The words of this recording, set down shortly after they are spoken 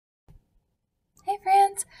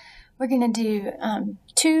We're going to do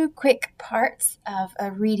two quick parts of a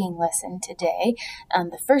reading lesson today.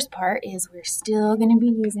 The first part is we're still going to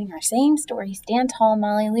be using our same story, Stand Tall,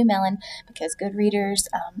 Molly Lou Melon, because good readers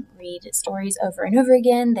read stories over and over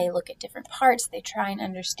again. They look at different parts. They try and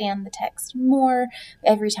understand the text more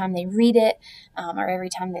every time they read it or every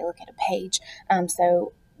time they look at a page.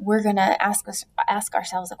 So we're going to ask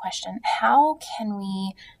ourselves a question. How can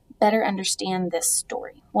we better understand this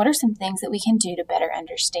story? What are some things that we can do to better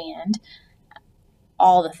understand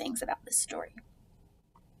all the things about this story?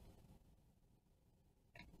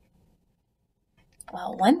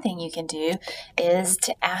 Well, one thing you can do is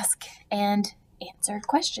to ask and answer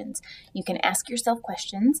questions. You can ask yourself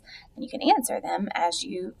questions and you can answer them as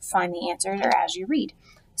you find the answers or as you read.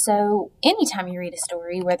 So anytime you read a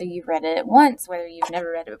story, whether you've read it once, whether you've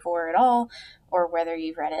never read it before at all, or whether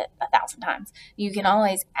you've read it 1,000 times, you can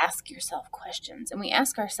always ask yourself questions. And we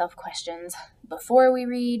ask ourselves questions before we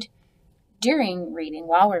read, during reading,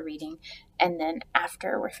 while we're reading, and then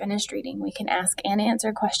after we're finished reading. We can ask and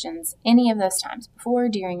answer questions any of those times, before,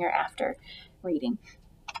 during, or after reading.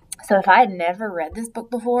 So if I had never read this book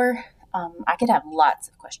before, I could have lots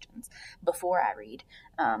of questions before I read.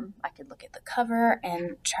 I could look at the cover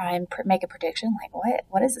and try and make a prediction, like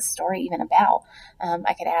what is this story even about?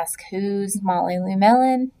 I could ask, who's Molly Lou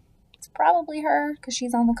Melon? It's probably her because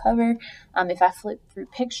she's on the cover. If I flip through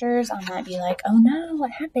pictures, I might be like, oh no,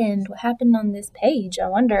 what happened? What happened on this page? I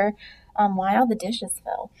wonder why all the dishes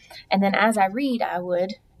fell. And then as I read, I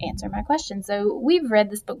would answer my question. So we've read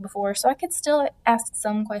this book before, so I could still ask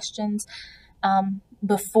some questions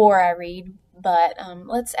before I read, but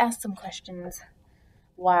let's ask some questions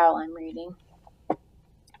while I'm reading.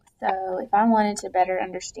 So if I wanted to better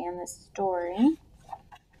understand this story,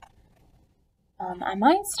 I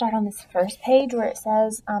might start on this first page where it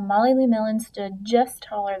says, Molly Lou Melon stood just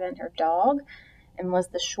taller than her dog and was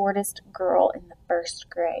the shortest girl in the first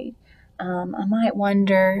grade. I might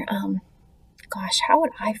wonder, how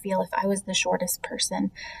would I feel if I was the shortest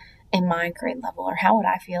person in my grade level? Or how would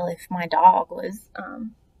I feel if my dog was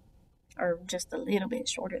or just a little bit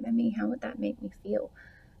shorter than me? How would that make me feel?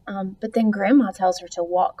 But then Grandma tells her to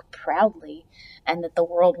walk proudly and that the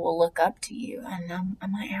world will look up to you. And I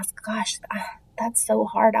might ask, that's so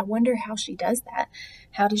hard. I wonder how she does that.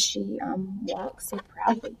 How does she walk so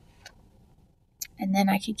proudly? And then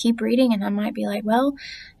I could keep reading and I might be like, well,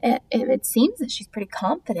 it seems that she's pretty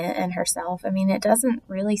confident in herself. I mean, it doesn't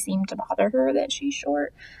really seem to bother her that she's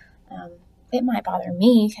short. It might bother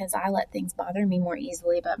me because I let things bother me more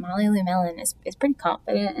easily, but Molly Lou Melon is pretty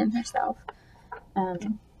confident in herself.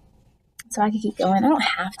 So I could keep going. I don't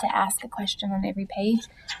have to ask a question on every page.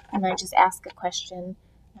 I might just ask a question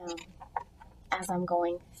as I'm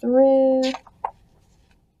going through.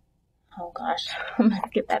 Oh gosh, I'm going to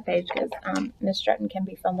skip that page because Miss Stratton can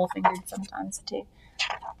be fumble-fingered sometimes too.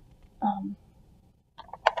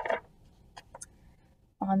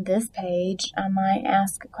 On this page, I might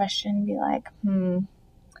ask a question and be like,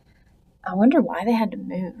 I wonder why they had to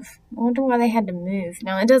move.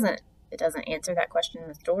 Now, it doesn't answer that question in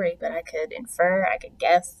the story, but I could infer, I could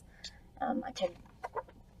guess, I could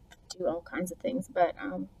do all kinds of things. But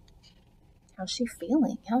how's she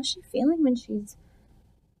feeling? How's she feeling when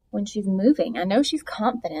she's moving? I know she's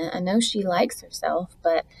confident. I know she likes herself.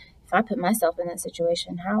 But if I put myself in that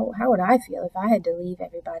situation, how would I feel if I had to leave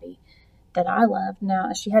everybody that I love?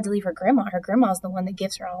 Now, she had to leave her grandma. Her grandma's the one that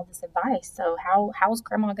gives her all this advice. So how's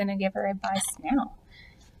grandma going to give her advice now?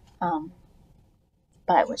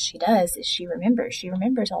 But what she does is she remembers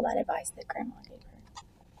all that advice that grandma gave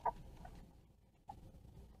her.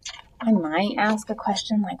 I might ask a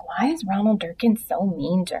question like, why is Ronald Durkin so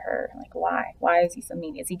mean to her? Like, why? Why is he so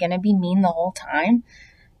mean? Is he going to be mean the whole time?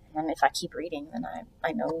 And then if I keep reading, then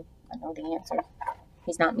I know the answer.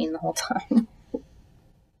 He's not mean the whole time.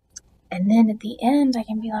 And then at the end, I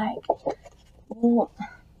can be like, well,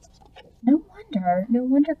 no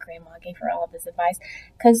wonder Grandma gave her all this advice,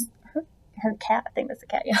 because her cat, I think that's a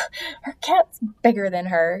cat, yeah, her cat's bigger than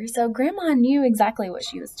her. So Grandma knew exactly what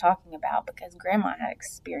she was talking about because Grandma had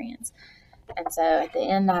experience. And so at the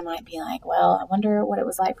end, I might be like, well, I wonder what it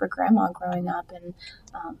was like for Grandma growing up. And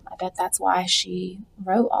I bet that's why she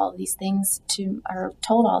wrote all of these things or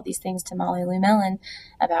told all these things to Molly Lou Melon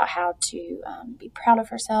about how to be proud of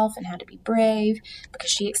herself and how to be brave, because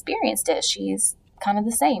she experienced it. She's kind of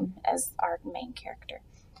the same as our main character.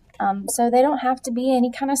 So they don't have to be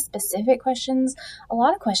any kind of specific questions. A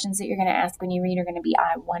lot of questions that you're going to ask when you read are going to be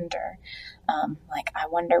I wonder, like I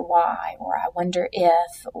wonder why, or I wonder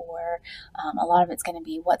if, or a lot of it's going to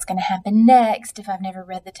be what's going to happen next if I've never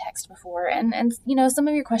read the text before. And some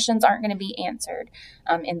of your questions aren't going to be answered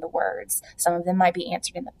in the words. Some of them might be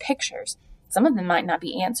answered in the pictures. Some of them might not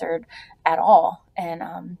be answered at all,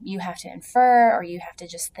 and you have to infer, or you have to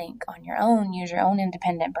just think on your own, use your own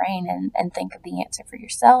independent brain and think of the answer for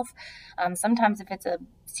yourself. Sometimes if it's a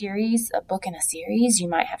book in a series, you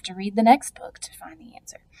might have to read the next book to find the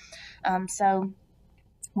answer. So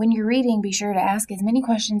when you're reading, be sure to ask as many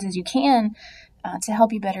questions as you can to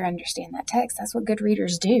help you better understand that text. That's what good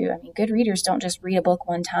readers do. I mean, good readers don't just read a book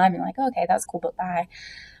one time and like, oh, okay, that's a cool book, bye.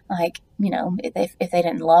 Like, if they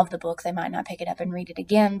didn't love the book, they might not pick it up and read it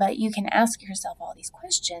again. But you can ask yourself all these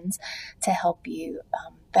questions to help you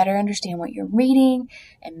better understand what you're reading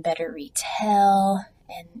and better retell.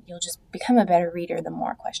 And you'll just become a better reader the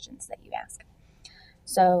more questions that you ask.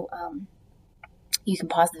 So you can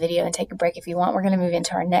pause the video and take a break if you want. We're going to move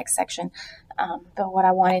into our next section. But what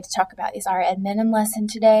I wanted to talk about is our ad minimum lesson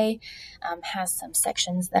today has some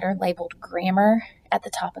sections that are labeled grammar at the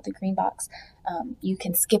top of the green box. You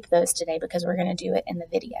can skip those today because we're going to do it in the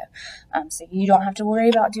video. So you don't have to worry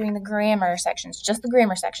about doing the grammar sections, just the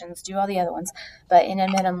grammar sections. Do all the other ones. But in a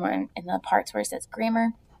minimum, in the parts where it says grammar,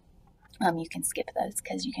 you can skip those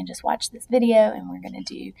because you can just watch this video and we're going to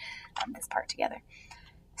do this part together.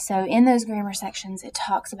 So in those grammar sections, it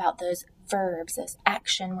talks about those verbs, those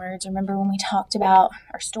action words. Remember when we talked about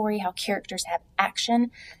our story, how characters have action?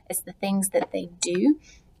 It's the things that they do,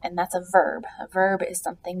 and that's a verb. A verb is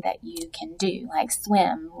something that you can do, like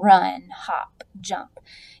swim, run, hop, jump.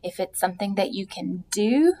 If it's something that you can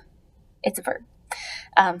do, it's a verb.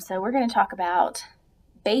 So we're going to talk about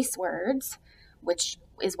base words, which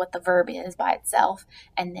is what the verb is by itself,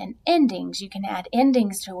 and then endings. You can add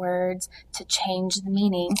endings to words to change the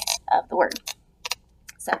meaning of the word.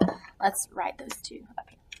 So let's write those two up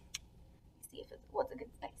here. See what's a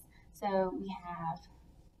good space. So we have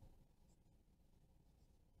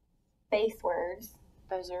base words.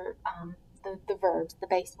 Those are the verbs, the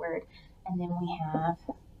base word, and then we have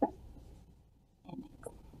endings.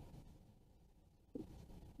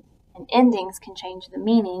 And endings can change the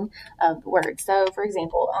meaning of the word. So, for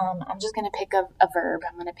example, I'm just going to pick a verb.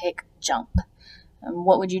 I'm going to pick jump.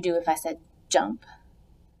 What would you do if I said jump?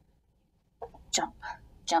 Jump.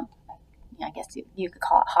 Jump. I guess you could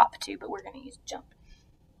call it hop too, but we're going to use jump.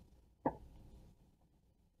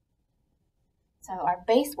 So our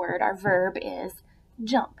base word, our verb is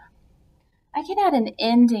jump. I can add an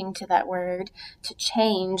ending to that word to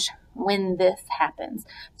change when this happens.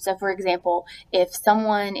 So for example, if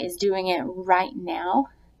someone is doing it right now,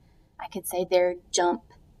 I could say they're jumping,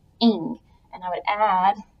 and I would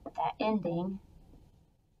add that ending,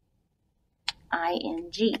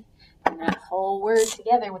 ing, and that whole word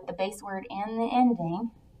together with the base word and the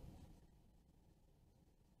ending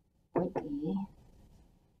would be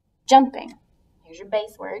jumping. Here's your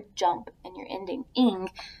base word, jump, and your ending, ing,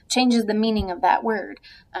 changes the meaning of that word.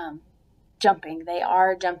 Jumping, they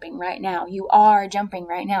are jumping right now. You are jumping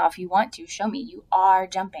right now. If you want to, show me. You are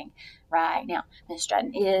jumping right now. Miss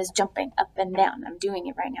Stratton is jumping up and down. I'm doing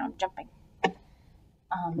it right now. I'm jumping.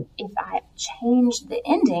 If I changed the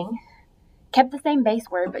ending, kept the same base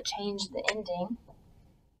word, but changed the ending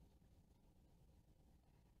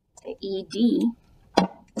to ed,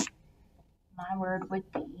 my word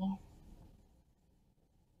would be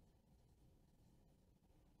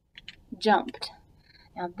jumped.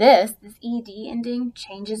 Now this ed ending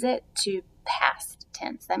changes it to past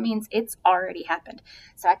tense. That means it's already happened.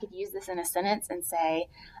 So I could use this in a sentence and say,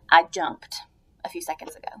 I jumped a few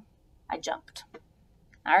seconds ago. I jumped.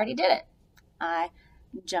 I already did it. I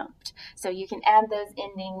jumped. So you can add those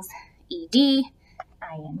endings, ed,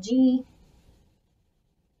 ing.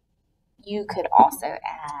 You could also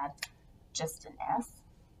add just an s.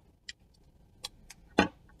 And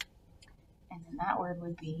then that word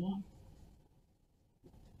would be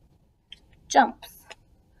jumps,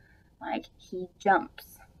 like he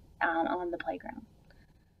jumps on the playground.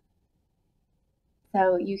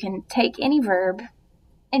 So you can take any verb,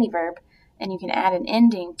 and you can add an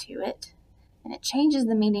ending to it, and it changes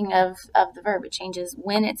the meaning of the verb. It changes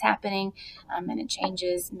when it's happening, and it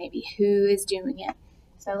changes maybe who is doing it.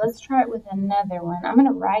 So let's try it with another one. I'm going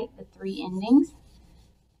to write the 3 endings.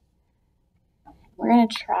 We're going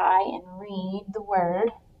to try and read the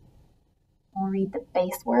word. We'll read the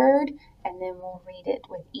base word, and then we'll read it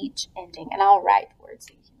with each ending. And I'll write the word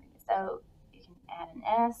so you can read it. So you can add an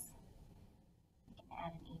S, you can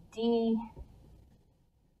add an ED,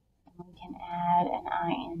 and We can add an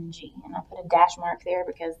ing, and I put a dash mark there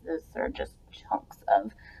because those are just chunks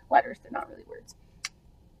of letters. They're not really words.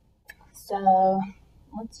 So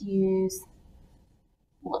let's use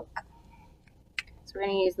look. So we're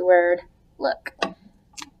going to use the word look.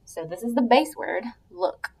 So this is the base word,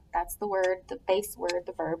 look. That's the word, the base word,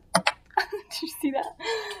 the verb. Did you see that?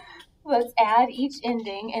 Let's add each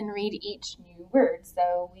ending and read each new word.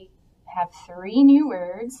 So we have 3 new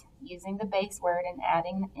words using the base word and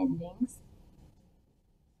adding the endings.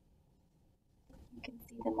 You can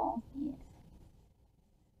see them all. Yeah.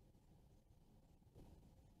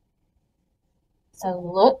 So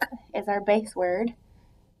look is our base word.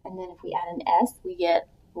 And then if we add an S, we get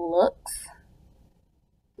looks.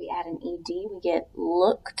 If we add an ED, we get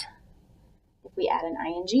looked. If we add an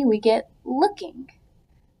ing, we get looking.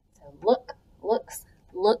 So look, looks,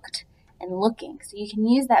 looked, and looking. So you can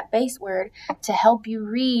use that base word to help you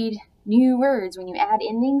read new words. When you add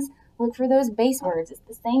endings, look for those base words. It's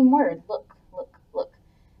the same word, look, look, look.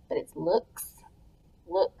 But it's looks,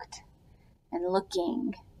 looked, and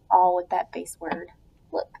looking, all with that base word,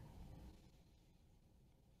 look.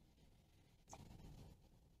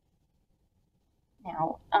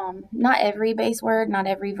 Now, not every base word, not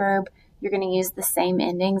every verb, you're going to use the same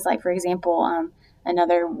endings. Like, for example,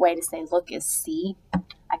 another way to say look is see.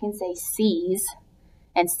 I can say sees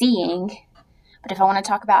and seeing, but if I want to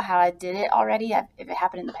talk about how I did it already, if it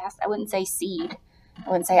happened in the past, I wouldn't say seed. I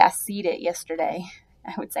wouldn't say I seed it yesterday.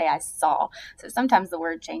 I would say I saw. So sometimes the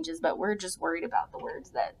word changes, but we're just worried about the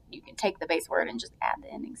words that you can take the base word and just add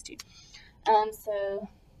the endings to. So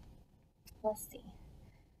let's see.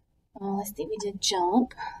 We did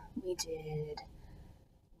jump. We did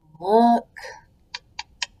look.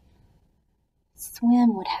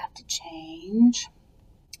 Swim would have to change.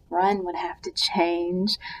 Run would have to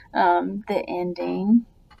change. The ending.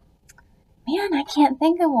 Man, I can't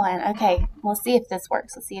think of one. Okay, we'll see if this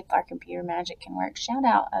works. Let's see if our computer magic can work. Shout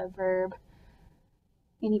out a verb.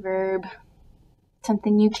 Any verb.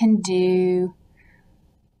 Something you can do.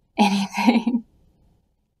 Anything.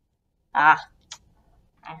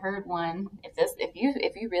 I heard one. If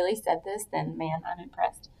you really said this, then man, I'm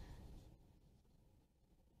impressed.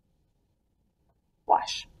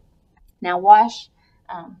 Wash. Now wash,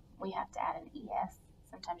 we have to add an es.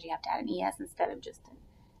 Sometimes you have to add an es instead of just an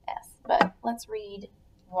s. But let's read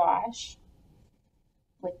wash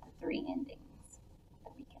with the 3 endings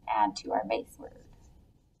that we can add to our base word.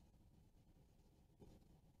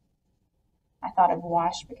 I thought of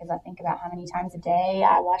wash because I think about how many times a day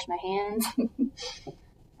I wash my hands.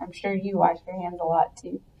 I'm sure you wash your hands a lot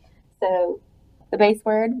too. So the base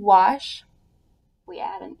word, wash, we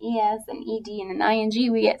add an es, an ed, and an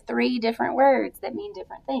ing, we get 3 different words that mean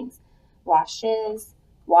different things. Washes,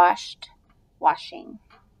 washed, washing.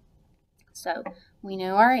 So we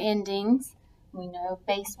know our endings. We know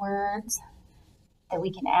base words that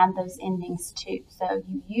we can add those endings to. So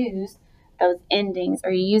you use those endings, or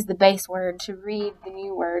you use the base word to read the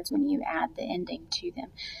new words when you add the ending to them.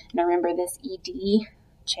 Now remember, this ed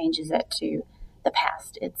changes it to the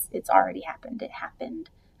past. It's already happened. It happened.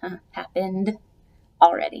 Happened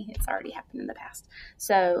already. It's already happened in the past.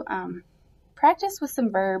 So practice with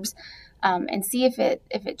some verbs and see if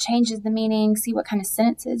it changes the meaning. See what kind of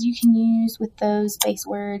sentences you can use with those base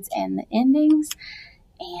words and the endings.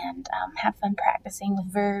 And have fun practicing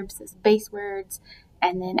with verbs as base words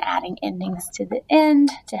and then adding endings to the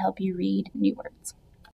end to help you read new words.